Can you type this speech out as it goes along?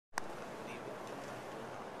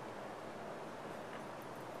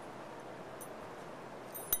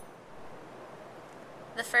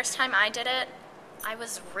first time I did it, I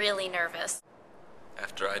was really nervous.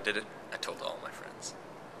 After I did it, I told all my friends.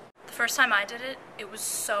 The first time I did it, it was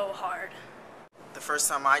so hard. The first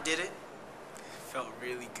time I did it, felt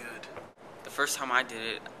really good. The first time I did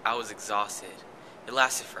it, I was exhausted. It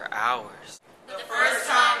lasted for hours. The first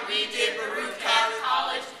time we did Baruch Catholic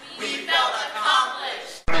College, we felt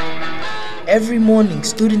accomplished. Every morning,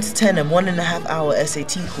 students attend a 1.5-hour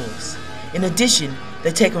SAT course. In addition,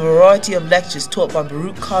 they take a variety of lectures taught by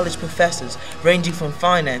Baruch College professors ranging from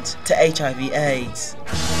finance to HIV/AIDS.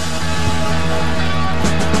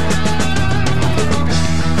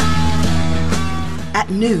 At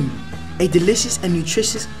noon, a delicious and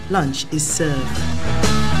nutritious lunch is served.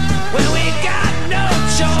 Well, we got no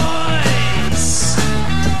choice.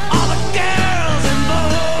 All the girls and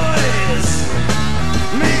boys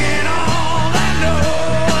making all that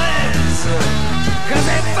noise, 'cause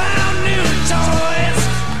they found new toys.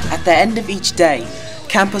 At the end of each day,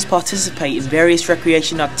 campers participate in various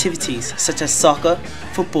recreation activities such as soccer,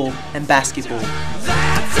 football, and basketball.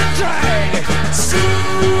 That's a drag.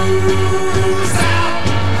 School's out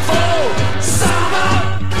for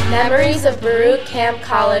summer. Memories of Baruch Camp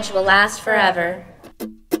College will last forever.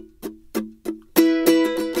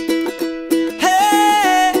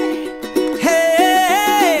 Hey,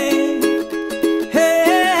 hey,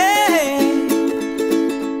 hey,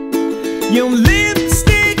 you live